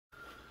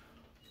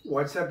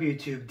What's up,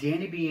 YouTube?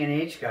 Danny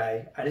B&H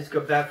guy. I just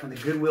got back from the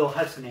Goodwill,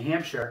 Hudson, New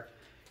Hampshire.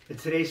 And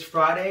today's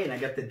Friday, and I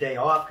got the day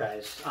off,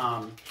 guys.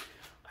 I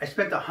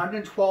spent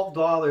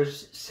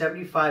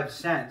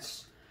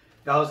 $112.75.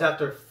 That was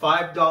after a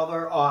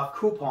 $5 off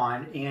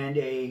coupon and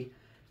a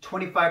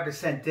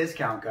 25%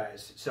 discount,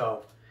 guys.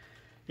 So,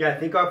 yeah,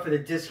 thank God for the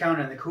discount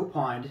and the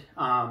coupon.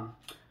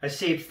 I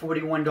saved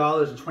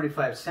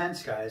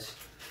 $41.25, guys.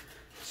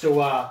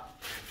 So, I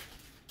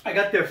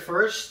got there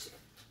first.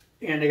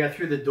 And I got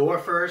through the door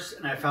first,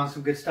 and I found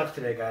some good stuff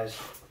today, guys.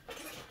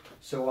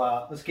 So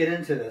let's get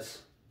into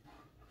this.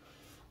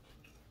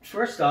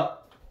 First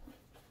up,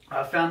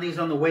 I found these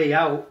on the way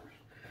out.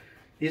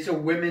 These are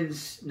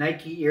women's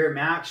Nike Air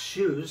Max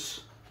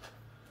shoes.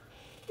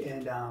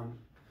 And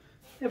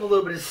they have a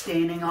little bit of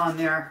staining on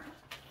there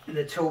in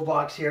the toe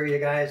box area,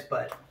 guys.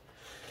 But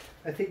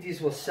I think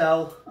these will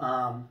sell.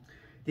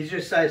 These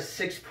are size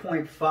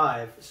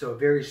 6.5, so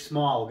very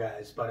small,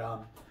 guys.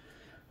 But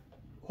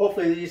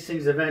hopefully these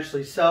things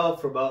eventually sell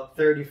for about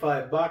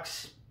 35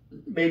 bucks,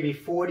 maybe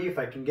 40 if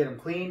I can get them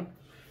clean.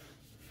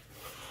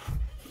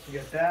 So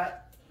get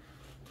that.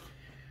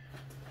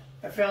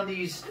 I found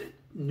these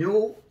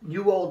new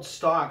old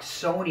stock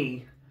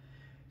Sony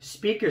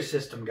speaker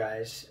system,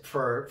 guys,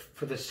 for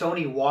the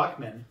Sony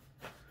Walkman.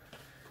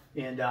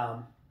 And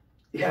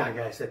yeah,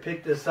 guys, I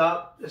picked this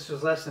up. This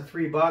was less than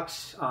 3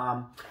 bucks.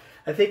 I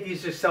think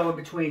these are selling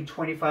between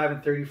 $25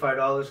 and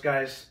 $35,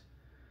 guys.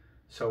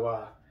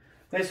 So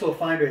nice little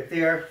find right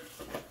there.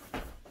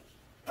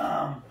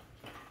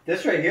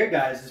 This right here,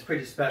 guys, is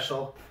pretty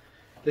special.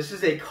 This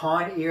is a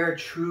Conair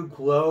True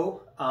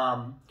Glow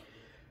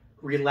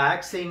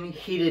relaxing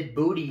heated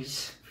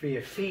booties for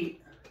your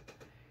feet.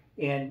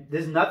 And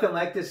there's nothing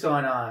like this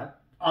on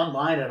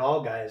online at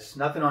all, guys.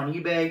 Nothing on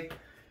eBay.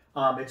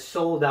 It's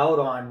sold out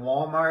on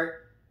Walmart.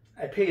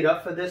 I paid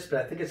up for this,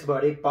 but I think it's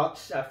about 8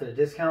 bucks after the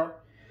discount.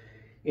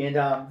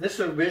 And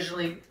this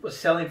originally was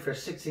selling for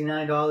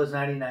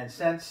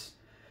 $69.99.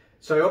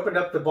 So I opened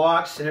up the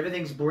box and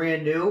everything's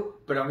brand new,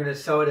 but I'm going to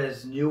sell it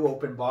as new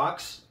open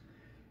box.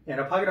 And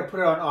I'm probably going to put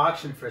it on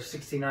auction for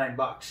 69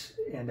 bucks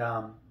and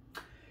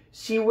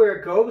see where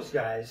it goes,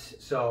 guys.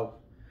 So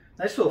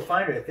nice little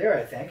find right there,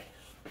 I think.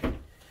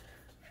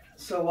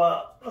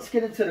 So let's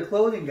get into the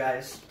clothing,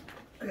 guys.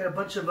 I got a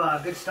bunch of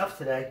good stuff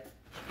today.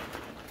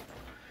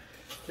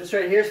 This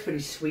right here is pretty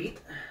sweet.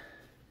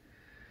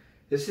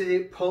 This is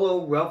a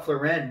Polo Ralph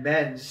Lauren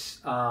men's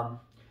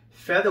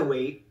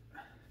featherweight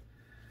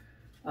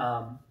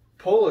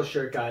polo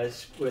shirt,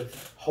 guys,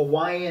 with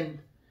Hawaiian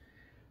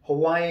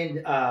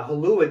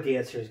Halua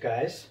dancers,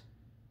 guys.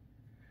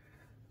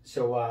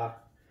 So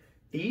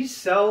these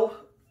sell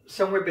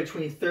somewhere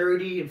between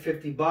 30 and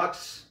 50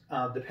 bucks.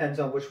 Depends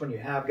on which one you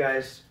have,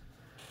 guys.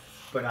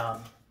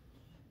 But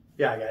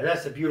yeah, guys,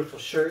 that's a beautiful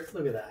shirt.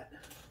 Look at that.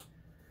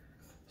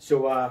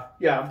 So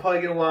yeah, I'm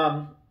probably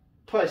gonna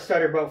probably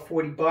start at about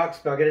 40 bucks,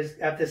 but I'm gonna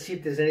have to see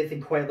if there's anything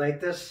quite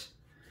like this.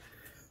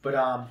 But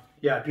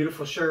yeah,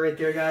 beautiful shirt right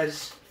there,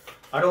 guys.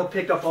 I don't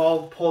pick up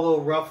all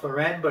Polo Ralph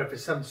Lauren, but if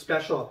it's something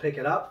special, I'll pick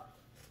it up.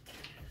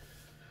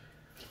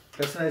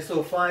 That's a nice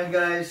little find,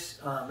 guys.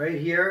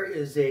 Right here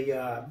is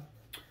a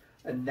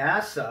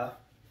NASA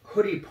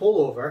hoodie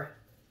pullover.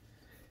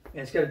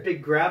 And it's got a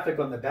big graphic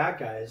on the back,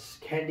 guys.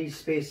 Kennedy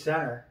Space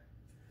Center.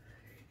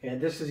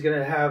 And this is going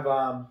to have,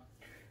 I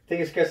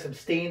think it's got some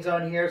stains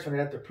on here, so I'm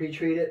going to have to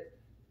pre-treat it.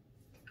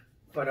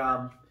 But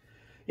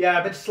yeah,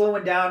 I've been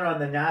slowing down on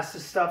the NASA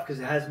stuff because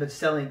it hasn't been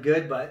selling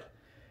good, but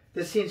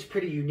this seems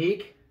pretty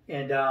unique,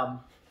 and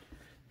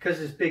because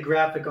this big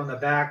graphic on the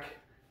back,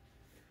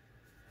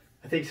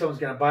 I think someone's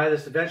going to buy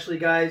this eventually,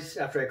 guys,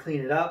 after I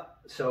clean it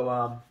up.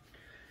 So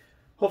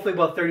hopefully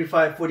about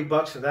 35, 40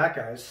 bucks for that,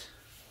 guys.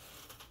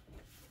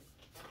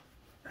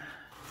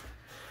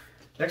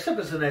 Next up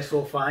is a nice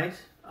little find.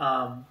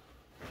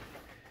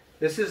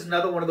 This is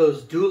another one of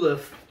those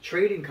Duluth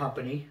Trading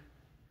Company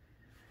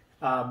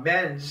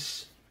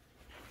men's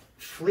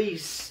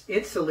fleece,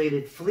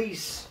 insulated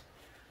fleece,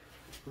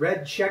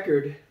 red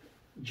checkered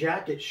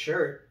jacket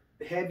shirt.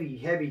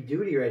 Heavy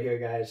duty right here,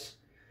 guys.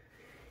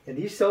 And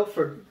these sell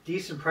for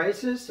decent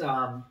prices.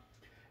 I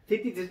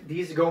think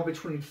these are going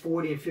between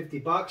 40 and 50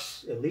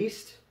 bucks at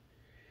least,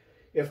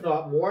 if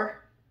not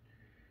more.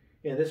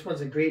 And this one's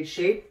in great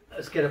shape.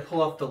 Let's get to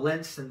pull off the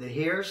lengths and the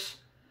hairs.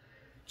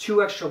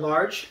 2 extra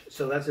large,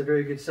 so that's a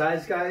very good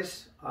size,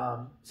 guys.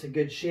 It's in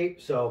good shape.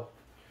 So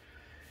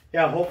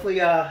yeah, hopefully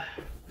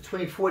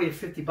between 40 and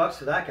 50 bucks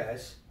for that,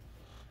 guys.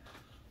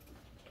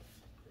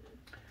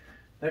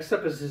 Next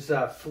up is this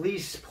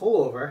fleece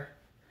pullover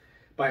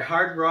by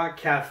Hard Rock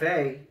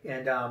Cafe.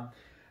 And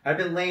I've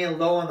been laying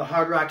low on the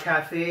Hard Rock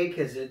Cafe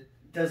because it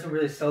doesn't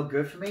really sell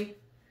good for me.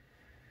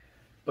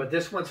 But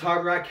this one's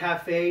Hard Rock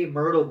Cafe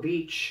Myrtle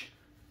Beach.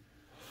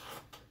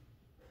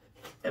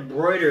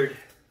 Embroidered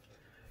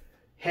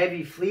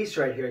heavy fleece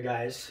right here,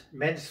 guys.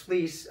 Men's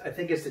fleece. I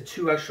think it's the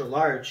 2 extra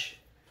large.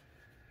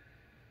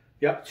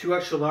 Yep, 2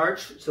 extra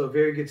large. So a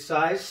very good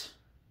size.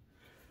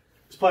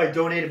 It's probably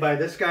donated by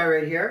this guy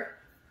right here.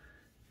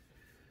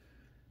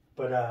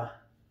 But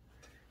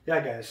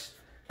yeah, guys,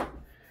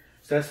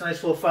 So that's a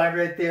nice little find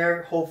right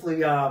there.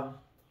 Hopefully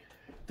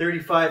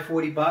 35,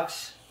 40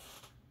 bucks.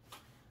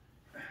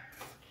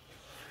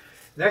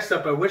 Next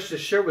up, I wish this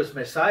shirt was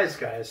my size,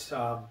 guys.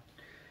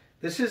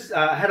 This is,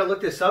 I had to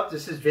look this up.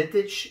 This is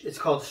vintage. It's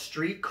called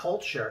Street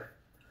Culture.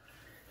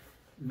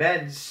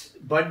 Men's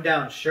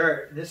button-down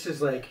shirt. This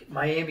is like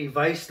Miami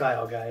Vice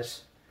style,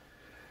 guys.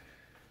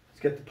 It's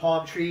got the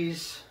palm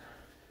trees.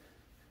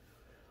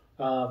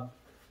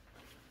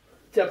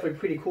 Definitely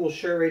pretty cool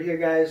shirt right here,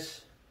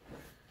 guys.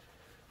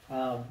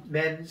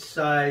 Men's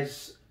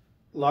size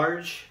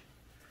large.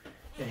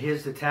 And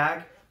here's the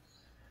tag.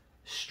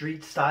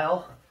 Street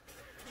style.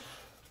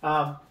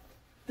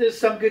 There's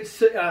some good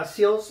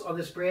seals on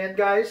this brand,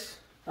 guys.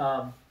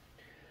 And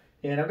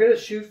I'm going to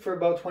shoot for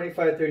about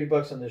 25, 30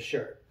 bucks on this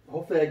shirt.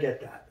 Hopefully I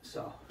get that.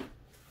 So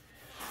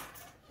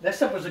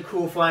next up was a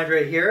cool find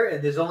right here.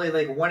 And there's only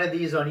like one of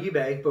these on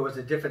eBay, but it was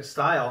a different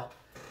style.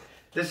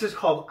 This is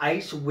called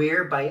Ice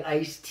Wear by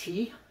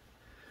Ice-T.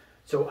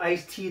 So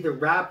Ice-T, the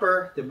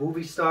rapper, the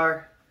movie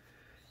star,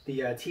 the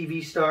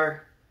TV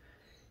star.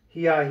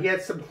 He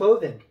had some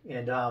clothing.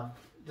 And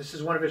this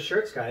is one of his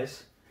shirts,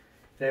 guys.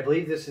 And I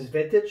believe this is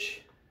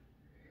vintage.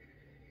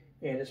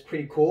 And it's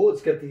pretty cool.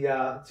 It's got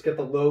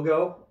the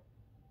logo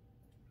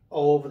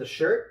all over the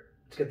shirt.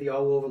 It's got the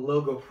all over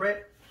logo print.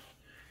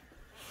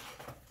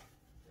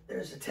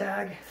 There's a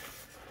tag.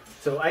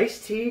 So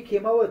Ice-T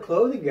came out with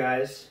clothing,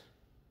 guys.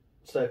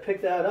 So I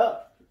picked that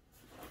up.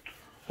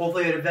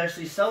 Hopefully it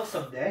eventually sells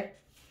someday.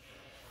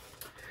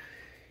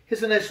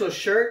 Here's a nice little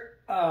shirt.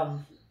 I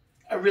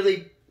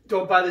really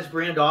don't buy this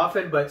brand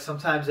often, but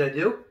sometimes I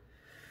do.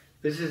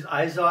 This is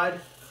Izod.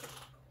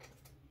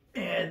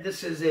 And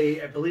this is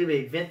I believe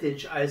a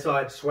vintage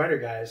Izod sweater,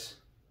 guys.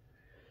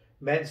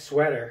 Men's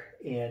sweater.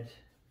 And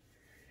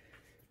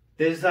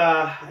there's,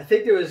 I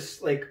think there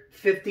was like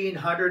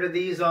 1,500 of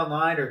these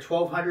online, or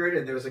 1,200,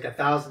 and there was like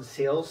 1,000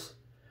 sales.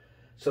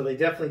 So they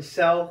definitely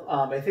sell.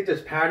 I think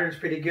this pattern's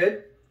pretty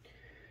good.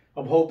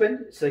 I'm hoping.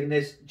 It's like a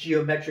nice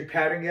geometric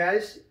pattern,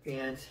 guys.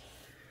 And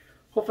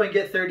hopefully I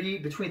can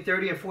get between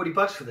 30 and 40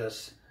 bucks for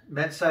this.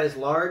 Men's size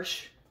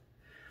large.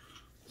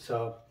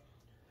 So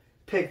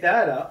pick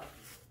that up.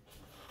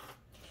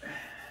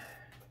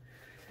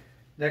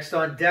 Next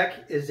on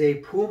deck is a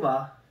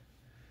Puma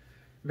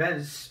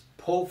men's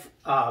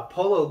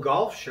polo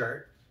golf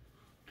shirt.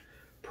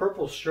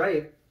 Purple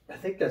stripe. I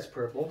think that's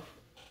purple.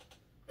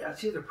 Yeah,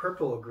 it's either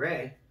purple or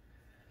gray.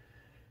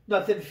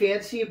 Nothing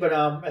fancy, but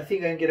I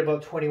think I can get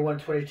about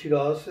 $21,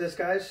 $22 for this,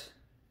 guys.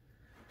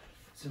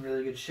 It's in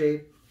really good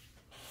shape.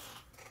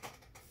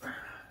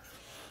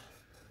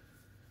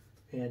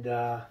 And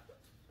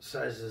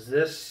size is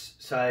this.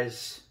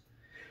 Size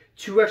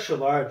 2 extra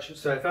large.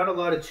 So I found a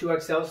lot of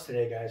 2XLs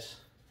today, guys.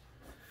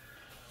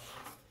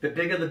 The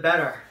bigger the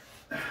better.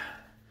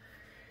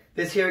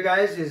 This here,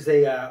 guys, is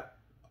a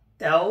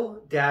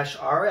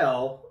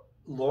L-RL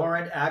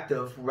Lauren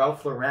Active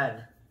Ralph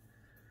Lauren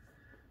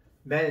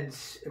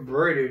men's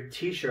embroidered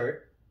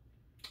t-shirt.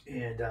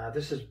 And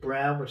this is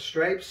brown with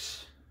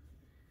stripes.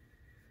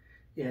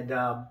 And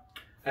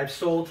I've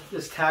sold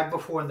this tag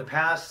before in the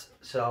past,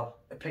 so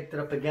I picked it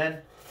up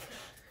again.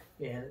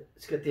 And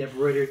it's got the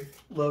embroidered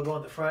logo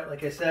on the front,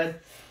 like I said.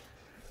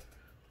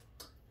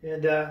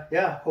 And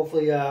yeah,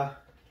 hopefully the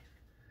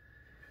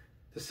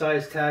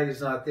size tag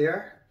is not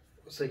there.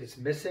 Looks like it's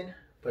missing,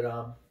 but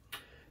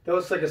that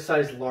looks like a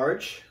size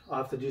large. I'll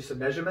have to do some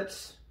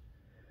measurements.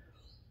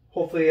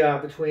 Hopefully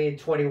between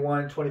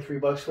 21, 23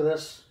 bucks for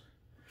this,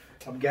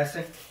 I'm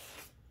guessing.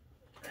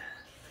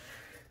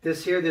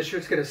 This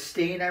shirt's got a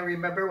stain, I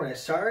remember when I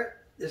saw it.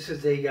 This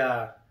is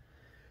a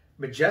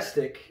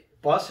Majestic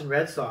Boston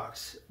Red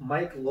Sox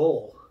Mike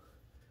Lowell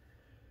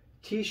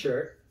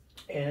t-shirt.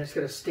 And it's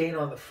got a stain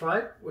on the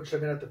front, which I'm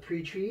going to have to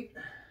pre-treat.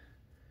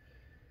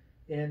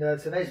 And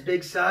it's a nice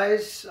big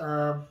size,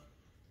 I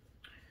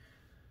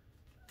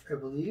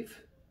believe.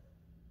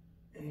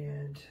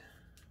 And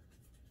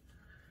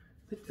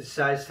I think the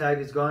size tag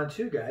is gone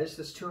too, guys.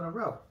 That's 2 in a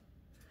row.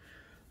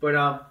 But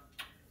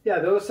yeah,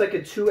 that looks like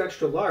a 2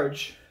 extra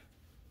large.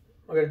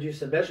 I'm going to do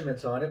some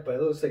measurements on it, but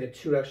it looks like a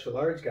 2 extra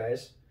large,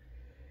 guys.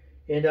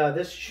 And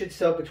this should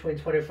sell between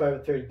 25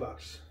 and 30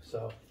 bucks.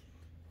 So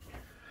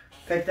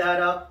pick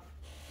that up.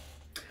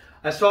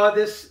 I saw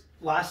this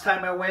last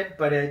time I went,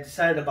 but I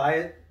decided to buy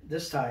it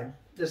this time.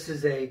 This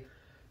is a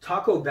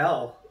Taco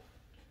Bell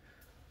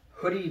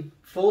hoodie,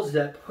 full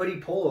zip hoodie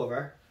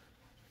pullover.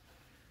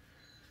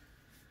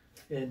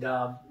 And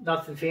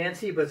nothing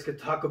fancy, but it's got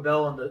Taco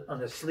Bell on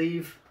the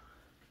sleeve.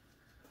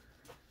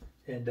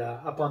 And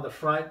up on the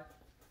front.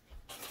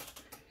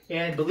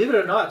 And believe it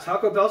or not,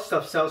 Taco Bell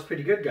stuff sells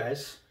pretty good,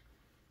 guys.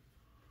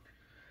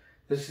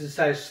 This is a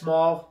size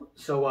small,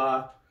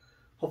 so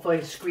hopefully I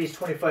can squeeze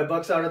 25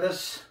 bucks out of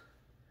this.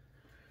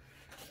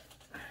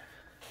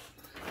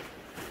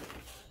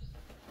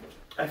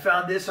 I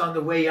found this on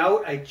the way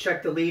out. I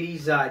checked the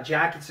ladies'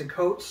 jackets and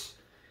coats.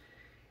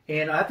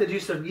 And I have to do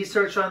some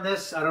research on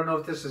this. I don't know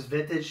if this is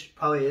vintage.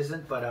 Probably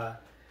isn't.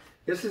 But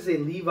this is a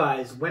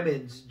Levi's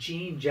women's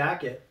jean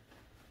jacket.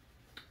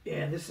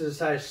 And this is a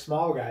size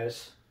small,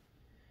 guys.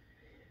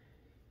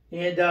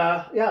 And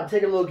yeah, I'm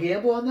taking a little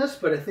gamble on this,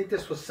 but I think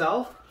this will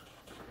sell.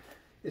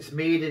 It's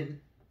made in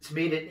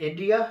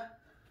India.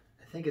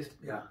 I think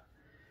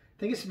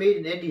it's made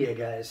in India,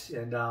 guys.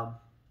 And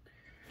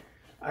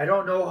I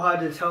don't know how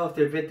to tell if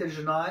they're vintage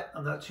or not.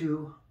 I'm not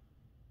too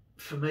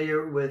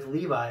familiar with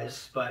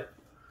Levi's, but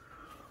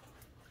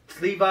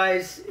it's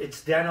Levi's.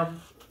 It's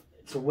denim.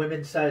 It's a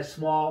women's size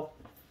small.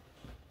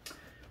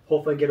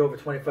 Hopefully I get over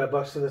 25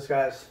 bucks for this,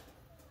 guys.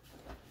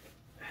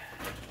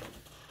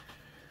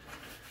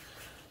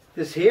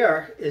 This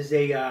here is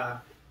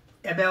a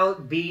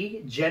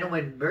MLB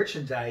Genuine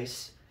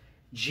Merchandise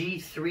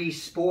G3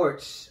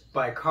 Sports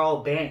by Carl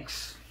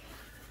Banks.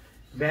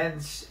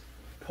 Men's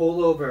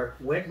pullover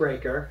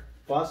windbreaker,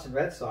 Boston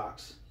Red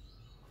Sox.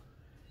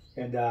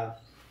 And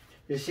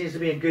this seems to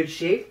be in good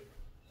shape.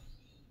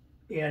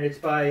 And it's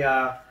by,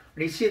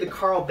 when you see the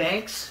Carl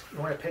Banks, you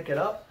want to pick it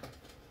up.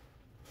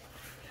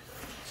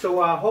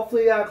 So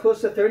hopefully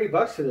close to 30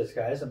 bucks for this,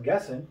 guys, I'm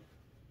guessing.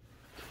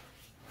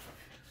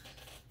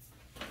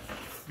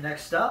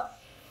 Next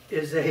up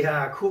is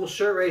a cool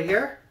shirt right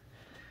here.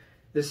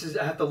 This is,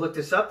 I have to look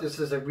this up. This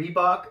is a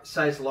Reebok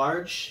size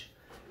large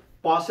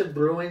Boston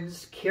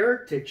Bruins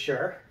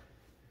caricature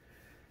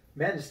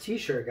men's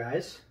t-shirt,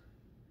 guys.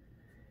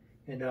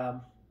 And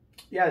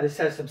yeah, this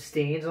has some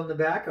stains on the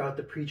back. I'll have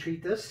to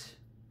pre-treat this.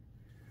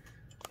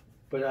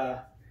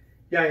 But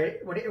yeah,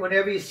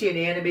 whenever you see an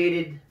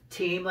animated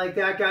team like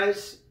that,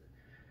 guys,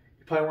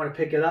 you probably want to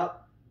pick it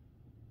up.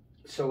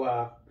 So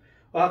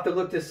I'll have to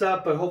look this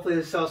up, but hopefully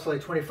this sells for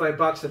like 25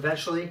 bucks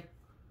eventually.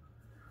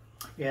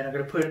 And I'm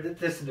going to put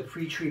this in the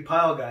pre-treat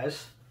pile,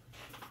 guys.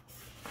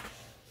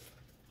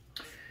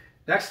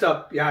 Next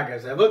up, yeah,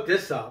 guys, I looked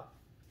this up.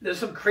 There's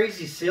some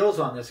crazy sales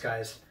on this,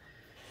 guys.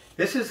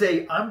 This is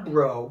a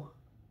Umbro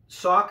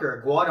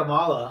Soccer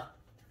Guatemala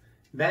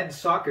men's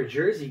soccer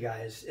jersey,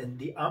 guys. And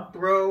the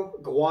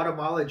Umbro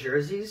Guatemala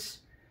jerseys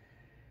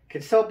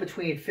can sell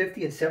between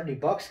 50 and 70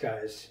 bucks,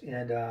 guys.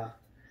 And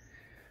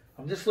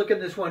I'm just looking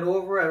this one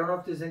over. I don't know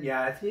if there's any,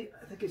 yeah, I think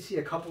I see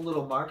a couple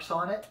little marks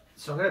on it.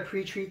 So I'm going to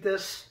pre-treat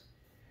this.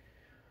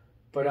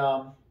 But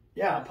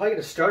yeah, I'm probably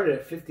going to start it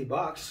at 50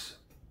 bucks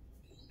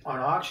on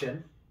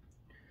auction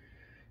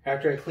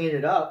after I clean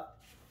it up.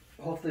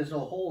 Hopefully there's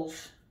no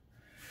holes.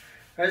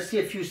 I just see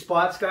a few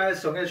spots,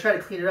 guys, so I'm going to try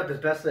to clean it up as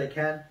best as I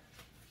can.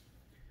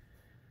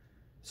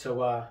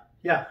 So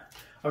yeah,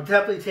 I'm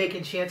definitely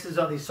taking chances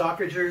on these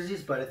soccer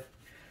jerseys, but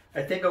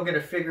I think I'm going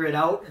to figure it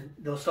out and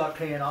they'll start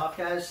paying off,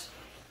 guys.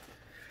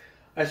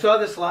 I saw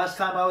this last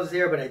time I was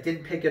there, but I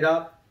didn't pick it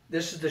up.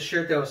 This is the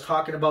shirt that I was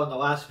talking about in the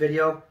last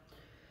video.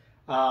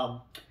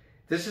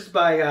 This is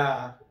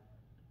by,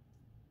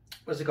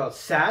 what's it called?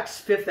 Saks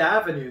Fifth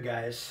Avenue,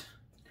 guys.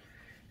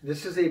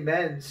 This is a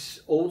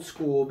men's old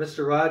school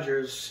Mr.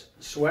 Rogers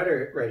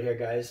sweater right here,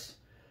 guys.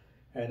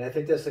 And I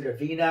think that's like a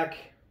V-neck.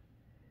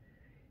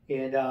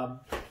 And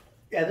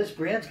yeah, this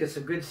brand's got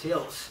some good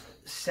sales.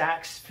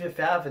 Saks Fifth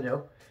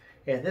Avenue.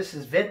 And this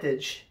is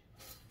vintage.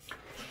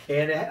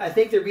 And I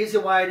think the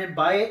reason why I didn't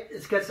buy it,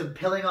 it's got some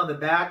pilling on the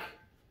back.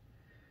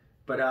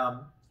 But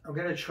I'm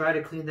going to try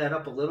to clean that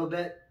up a little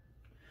bit.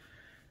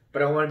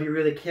 But I want to be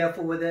really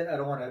careful with it. I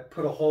don't want to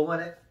put a hole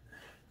in it.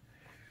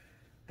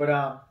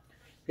 But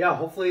yeah,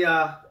 hopefully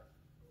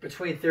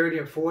between 30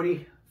 and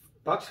 40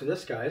 bucks for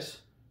this, guys.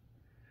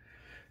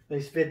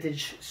 Nice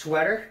vintage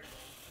sweater.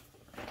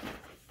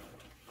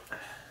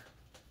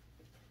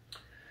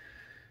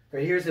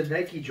 Right here's a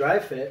Nike Dry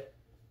Fit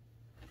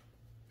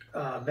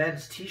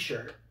men's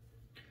t-shirt.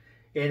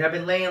 And I've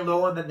been laying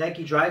low on the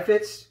Nike Dry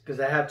Fits because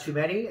I have too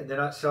many and they're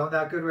not selling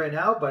that good right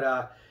now.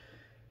 But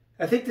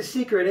I think the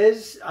secret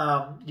is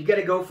you got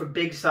to go for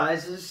big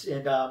sizes.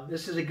 And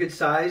this is a good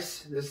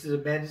size. This is a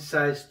men's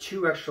size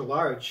 2 extra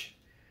large.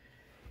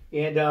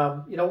 And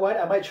you know what?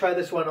 I might try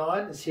this one on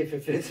and see if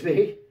it fits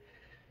me.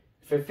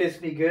 If it fits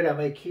me good, I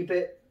might keep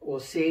it. We'll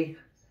see.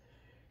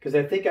 Because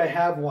I think I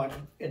have one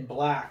in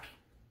black.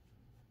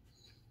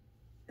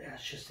 Yeah,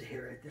 it's just a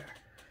hair right there.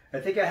 I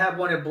think I have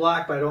one in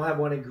black, but I don't have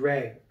one in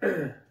gray.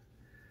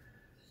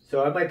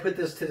 So I might put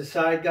this to the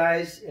side,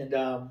 guys,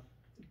 and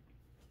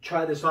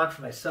try this on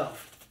for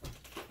myself.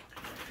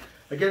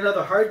 I get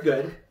another hard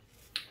good.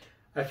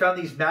 I found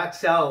these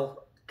Max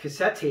L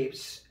cassette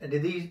tapes, and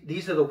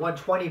these are the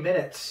 120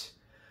 minutes.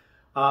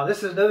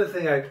 This is another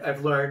thing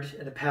I've learned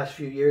in the past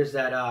few years,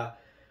 that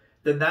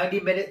the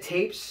 90-minute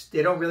tapes,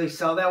 they don't really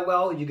sell that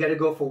well. You got to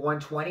go for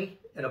 120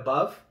 and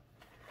above.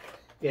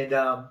 And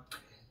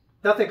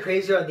nothing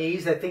crazy on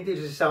these. I think they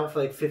just sell for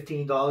like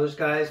 $15,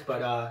 guys,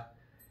 but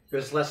it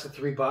was less than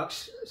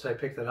 $3, so I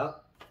picked it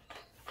up.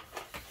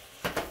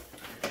 I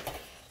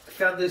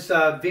found this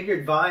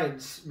Vineyard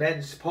Vines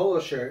men's polo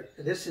shirt.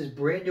 This is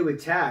brand new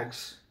with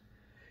tags.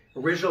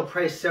 Original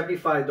price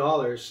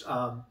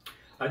 $75.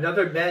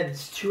 Another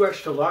men's 2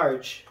 extra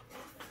large.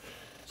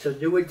 So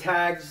new with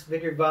tags,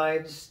 Vineyard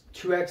Vines,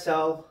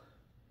 2XL.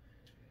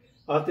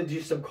 I'll have to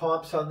do some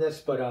comps on this,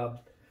 but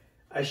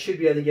I should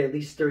be able to get at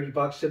least 30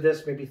 bucks for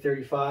this, maybe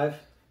 35.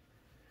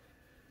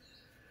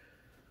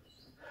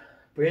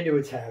 Brand new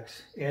with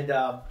tags. And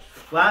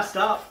last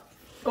up,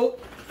 oh,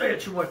 I got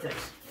two more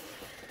things.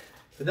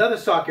 Another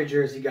soccer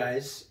jersey,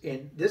 guys,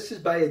 and this is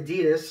by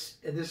Adidas,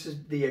 and this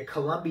is the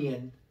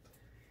Colombian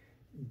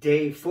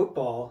Day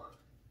Football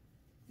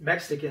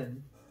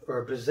Mexican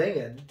or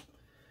Brazilian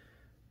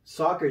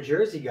soccer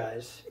jersey,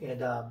 guys.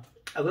 And I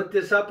looked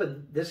this up,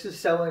 and this is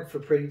selling for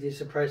pretty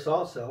decent price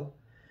also.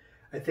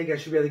 I think I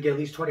should be able to get at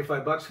least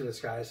 25 bucks for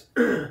this, guys.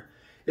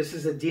 This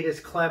is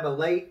Adidas Climate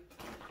Light,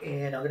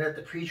 and I'm going to have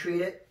to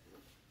pre-treat it.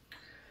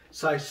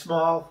 Size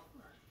small.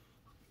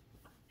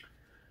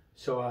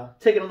 So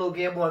taking a little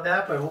gamble on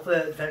that, but hopefully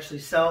that eventually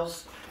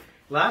sells.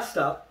 Last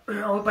up,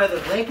 I went by the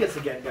blankets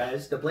again,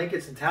 guys. The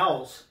blankets and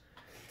towels.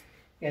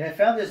 And I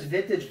found this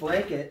vintage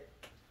blanket,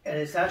 and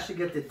it's actually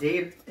got the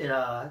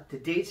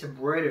dates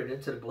embroidered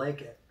into the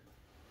blanket.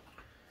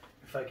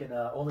 If I can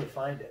only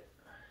find it.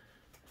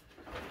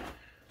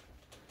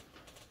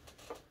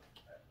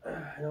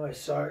 I know I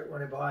saw it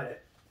when I bought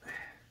it.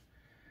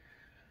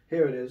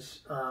 Here it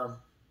is.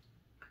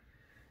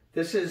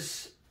 This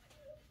is...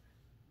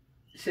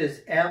 It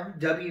says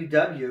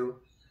MWW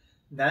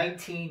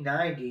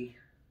 1990.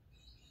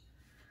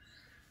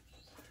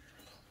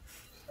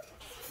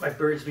 My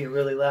bird's being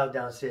really loud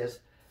downstairs.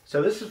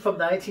 So this is from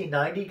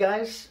 1990,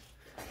 guys.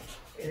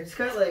 And it's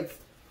got like,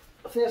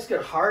 I think it's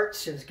got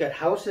hearts and it's got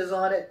houses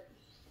on it.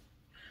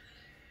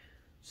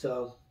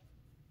 So,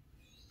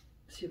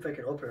 let's see if I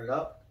can open it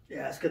up.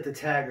 Yeah, it's got the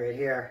tag right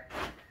here.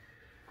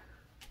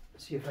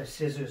 Let's see if my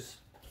scissors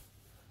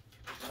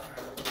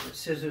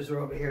are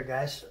over here,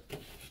 guys.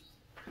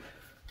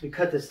 We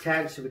cut this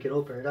tag so we can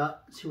open it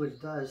up, see what it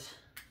does.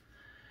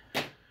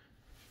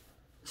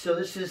 So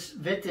this is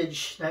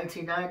vintage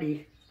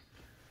 1990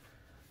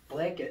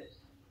 blanket.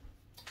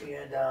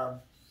 And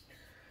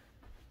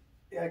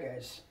yeah,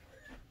 guys,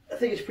 I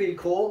think it's pretty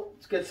cool.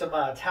 It's got some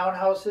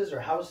townhouses or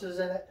houses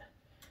in it.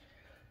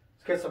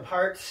 It's got some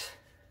hearts,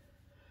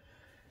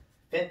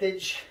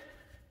 vintage,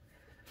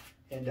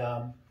 and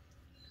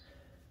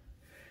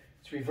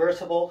it's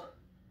reversible.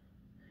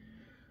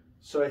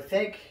 So I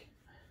think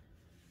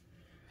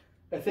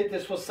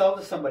this will sell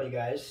to somebody,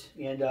 guys,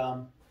 and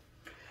I'm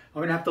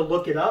gonna have to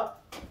look it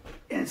up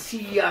and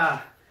see.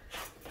 I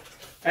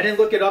didn't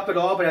look it up at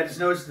all, but I just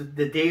noticed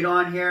the date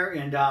on here,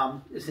 and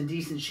it's in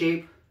decent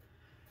shape.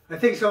 I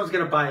think someone's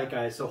gonna buy it,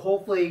 guys. So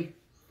hopefully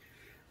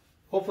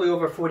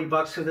over 40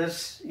 bucks for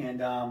this, and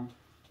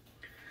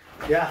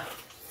yeah,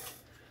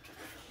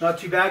 not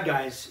too bad,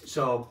 guys.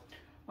 So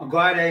I'm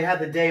glad I had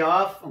the day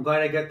off. I'm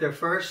glad I got there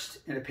first,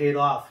 and it paid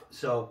off.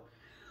 So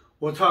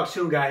we'll talk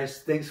soon,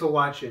 guys. Thanks for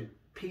watching.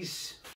 Peace.